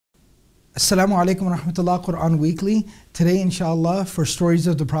Assalamu alaikum wa rahmatullah, Quran Weekly. Today, inshallah, for Stories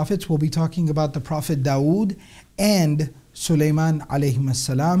of the Prophets, we'll be talking about the Prophet Dawud and Sulaiman alayhim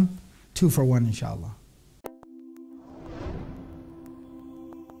as-salam. 2 for 1, inshallah.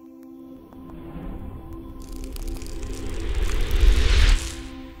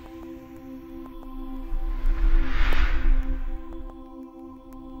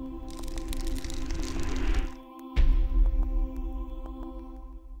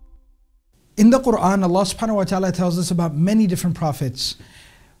 In the Quran, Allah subhanahu wa ta'ala tells us about many different prophets.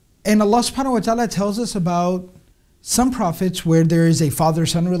 And Allah subhanahu wa ta'ala tells us about some prophets where there is a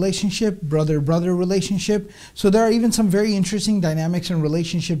father-son relationship, brother-brother relationship. So there are even some very interesting dynamics and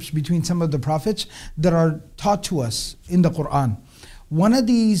relationships between some of the prophets that are taught to us in the Quran. One of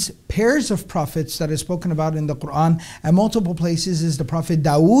these pairs of prophets that is spoken about in the Quran at multiple places is the Prophet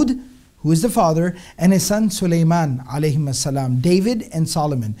Dawud, who is the father, and his son Sulaiman alayhim as-salam. David and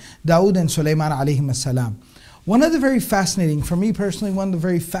Solomon. Dawud and Sulaiman alayhim as-salam. One of the very fascinating, for me personally, one of the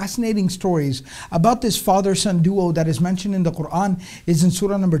very fascinating stories about this father-son duo that is mentioned in the Quran is in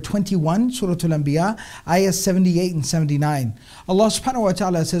Surah number 21, Surah Al-Anbiya, ayahs 78 and 79. Allah subhanahu wa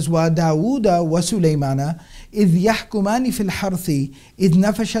ta'ala says, وَدَاوُودَ وَسُلَيْمَانَ إِذْ يَحْكُمَانِ فِي الْحَرْثِ إِذْ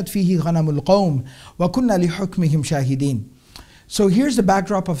نَفَشَتْ فِيهِ غَنَمُ الْقَوْمِ وَكُنَّا لِحُكْمِهِمْ شَاهِدِينَ. So here's the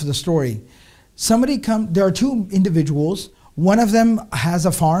backdrop of the story. There are two individuals. One of them has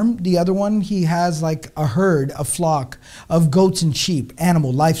a farm. The other one, he has like a herd, a flock of goats and sheep,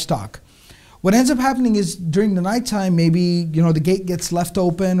 livestock. What ends up happening is during the nighttime, maybe the gate gets left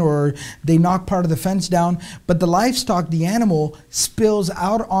open or they knock part of the fence down, but the livestock, the animal, spills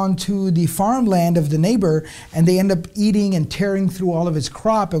out onto the farmland of the neighbor, and they end up eating and tearing through all of his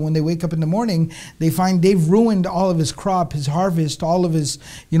crop. And when they wake up in the morning, they find they've ruined all of his crop, his harvest, all of his,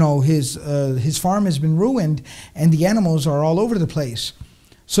 his farm has been ruined, and the animals are all over the place.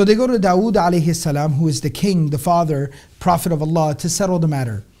 So they go to Dawud alayhi salam, who is the king, the father, prophet of Allah, to settle the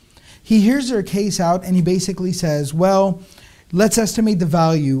matter. He hears their case out and he basically says, well, let's estimate the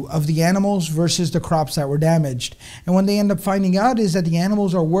value of the animals versus the crops that were damaged. And what they end up finding out is that the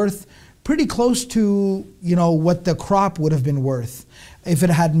animals are worth pretty close to, what the crop would have been worth if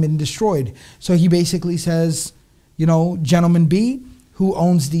it hadn't been destroyed. So he basically says, gentleman B, who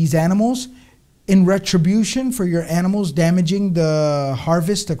owns these animals, in retribution for your animals damaging the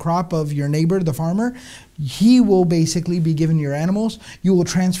harvest, the crop of your neighbor, the farmer, he will basically be given your animals. You will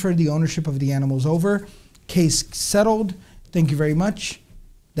transfer the ownership of the animals over. Case settled. Thank you very much.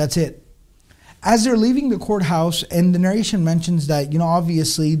 That's it. As they're leaving the courthouse, and the narration mentions that,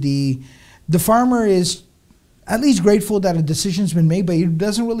 obviously the farmer is at least grateful that a decision's been made, but he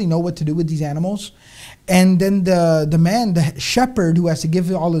doesn't really know what to do with these animals. And then the shepherd who has to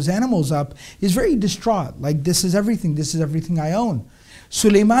give all his animals up is very distraught. Like, this is everything I own.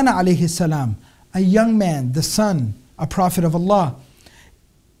 Sulaiman alayhi salam, a young man, the son, a prophet of Allah,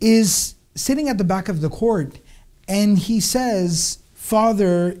 is sitting at the back of the court, and he says,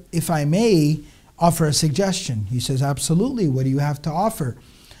 Father, if I may offer a suggestion. He says, absolutely, what do you have to offer?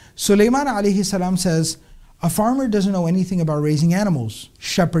 Sulaiman alayhi salam says, a farmer doesn't know anything about raising animals,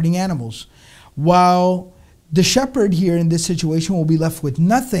 shepherding animals. While the shepherd here in this situation will be left with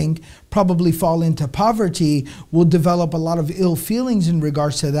nothing, probably fall into poverty, will develop a lot of ill feelings in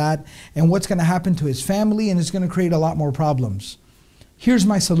regards to that, and what's going to happen to his family, and it's going to create a lot more problems. Here's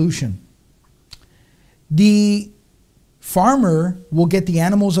my solution. The farmer will get the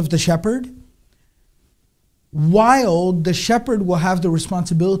animals of the shepherd, while the shepherd will have the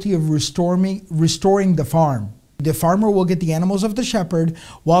responsibility of restoring the farm. The farmer will get the animals of the shepherd,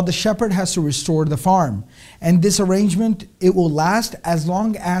 while the shepherd has to restore the farm. And this arrangement, it will last as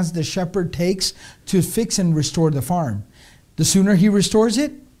long as the shepherd takes to fix and restore the farm. The sooner he restores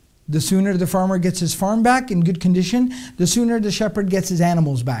it, the sooner the farmer gets his farm back in good condition, the sooner the shepherd gets his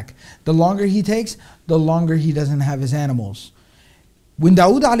animals back. The longer he takes, the longer he doesn't have his animals. When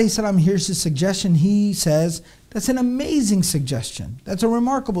Dawud alayhi salam hears this suggestion, he says, that's an amazing suggestion. That's a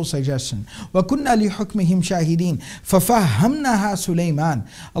remarkable suggestion. وَكُنَّا لِحُكْمِهِمْ شَاهِدِينَ فَفَهَّمْنَهَا سُلَيْمَانَ.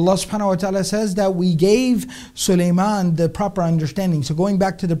 Allah subhanahu wa ta'ala says that we gave Sulaiman the proper understanding. So going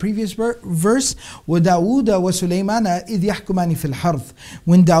back to the previous verse, وَدَاوُودَ وَسُلَيْمَانَ إِذْ يَحْكُمَانِ فِي الْحَرْثِ.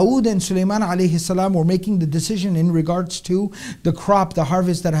 When Dawud and Sulaiman alayhi salam were making the decision in regards to the crop, the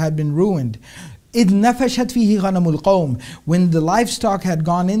harvest that had been ruined, إِذْ نَفَشَتْ فِيهِ غَنَمُ الْقَوْمِ. When the livestock had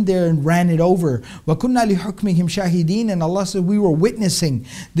gone in there and ran it over. وَكُنَّا لِحُكْمِهِمْ شَاهِدِينَ. And Allah said, we were witnessing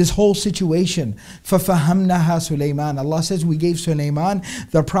this whole situation. فَفَهَمْنَهَا سُلَيْمَانَ. Allah says, we gave Sulaiman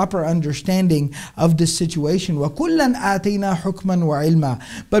the proper understanding of this situation. وَكُلًّا آتَيْنَا حُكْمًا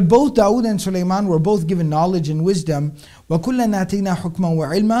وَعِلْمًا. But both Dawud and Sulaiman were both given knowledge and wisdom. وَكُلًّا آتَيْنَا حُكْمًا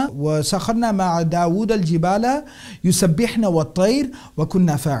وَعِلْمًا وَسَخَرْنَا مَعَ دَاوُودَ الْجِبَالَ يُسَبِّحْنَ وَالطَّيْرَ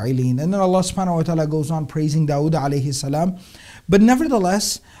وَكُنَّا فَاعِلِينَ. And then Allah subhanahu wa ta'ala goes on praising Dawud alayhi salam. But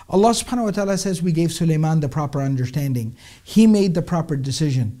nevertheless, Allah subhanahu wa ta'ala says we gave Sulaiman the proper understanding. He made the proper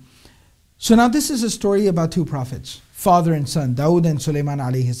decision. So now this is a story about two prophets, father and son, Dawud and Sulaiman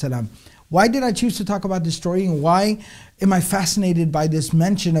alayhi salam. Why did I choose to talk about this story, and why am I fascinated by this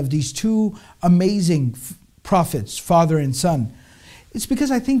mention of these two amazing prophets, father and son? It's because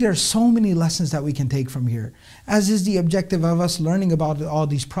I think there are so many lessons that we can take from here, as is the objective of us learning about all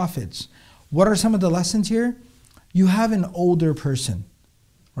these prophets. What are some of the lessons here? You have an older person,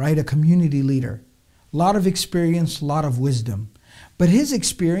 right? A community leader. A lot of experience, a lot of wisdom. But his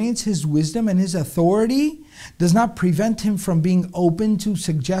experience, his wisdom, and his authority does not prevent him from being open to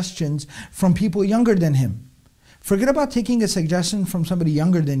suggestions from people younger than him. Forget about taking a suggestion from somebody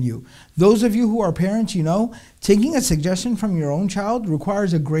younger than you. Those of you who are parents, you know, taking a suggestion from your own child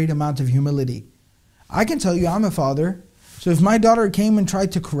requires a great amount of humility. I can tell you, I'm a father, so if my daughter came and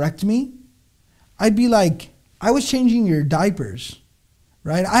tried to correct me, I'd be like, I was changing your diapers,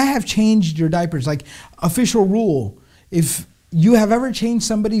 right? I have changed your diapers, like official rule. If you have ever changed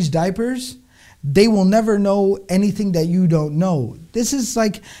somebody's diapers, they will never know anything that you don't know. This is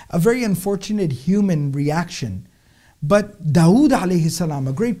like a very unfortunate human reaction. But Dawud alayhi salam,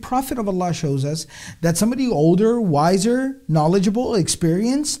 a great prophet of Allah, shows us that somebody older, wiser, knowledgeable,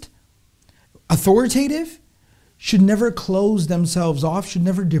 experienced, authoritative, should never close themselves off, should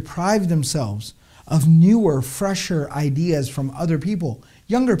never deprive themselves of newer, fresher ideas from other people,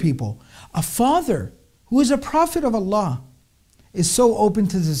 younger people. A father who is a prophet of Allah is so open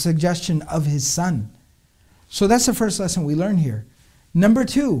to the suggestion of his son. So that's the first lesson we learn here. Number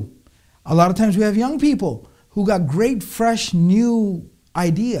two, a lot of times we have young people who got great, fresh, new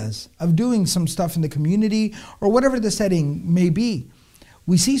ideas of doing some stuff in the community or whatever the setting may be.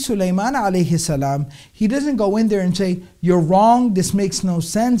 We see Sulaiman alayhi salam, he doesn't go in there and say, you're wrong, this makes no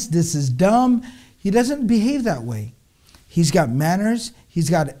sense, this is dumb. He doesn't behave that way. He's got manners, he's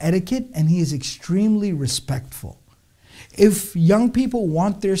got etiquette, and he is extremely respectful. If young people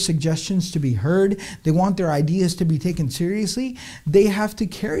want their suggestions to be heard, they want their ideas to be taken seriously, they have to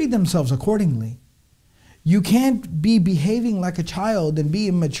carry themselves accordingly. You can't be behaving like a child and be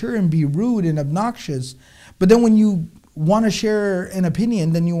immature and be rude and obnoxious, but then when you want to share an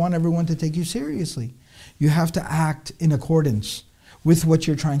opinion, then you want everyone to take you seriously. You have to act in accordance with what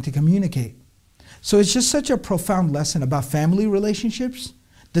you're trying to communicate. So it's just such a profound lesson about family relationships,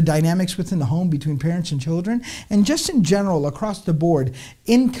 the dynamics within the home between parents and children, and just in general across the board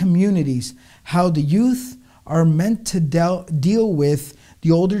in communities, how the youth are meant to deal with the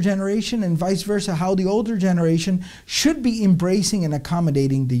older generation, and vice versa, how the older generation should be embracing and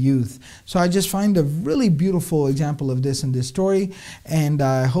accommodating the youth. So I just find a really beautiful example of this in this story, and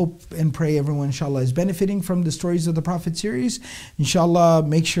I hope and pray everyone inshallah is benefiting from the Stories of the Prophet series. Inshallah,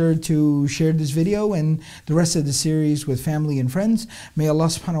 make sure to share this video and the rest of the series with family and friends. May Allah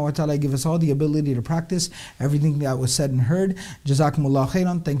subhanahu wa ta'ala give us all the ability to practice everything that was said and heard. Jazakumullah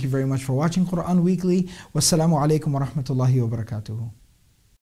khairan. Thank you very much for watching Quran Weekly. Wassalamu alaikum wa rahmatullahi wa barakatuhu.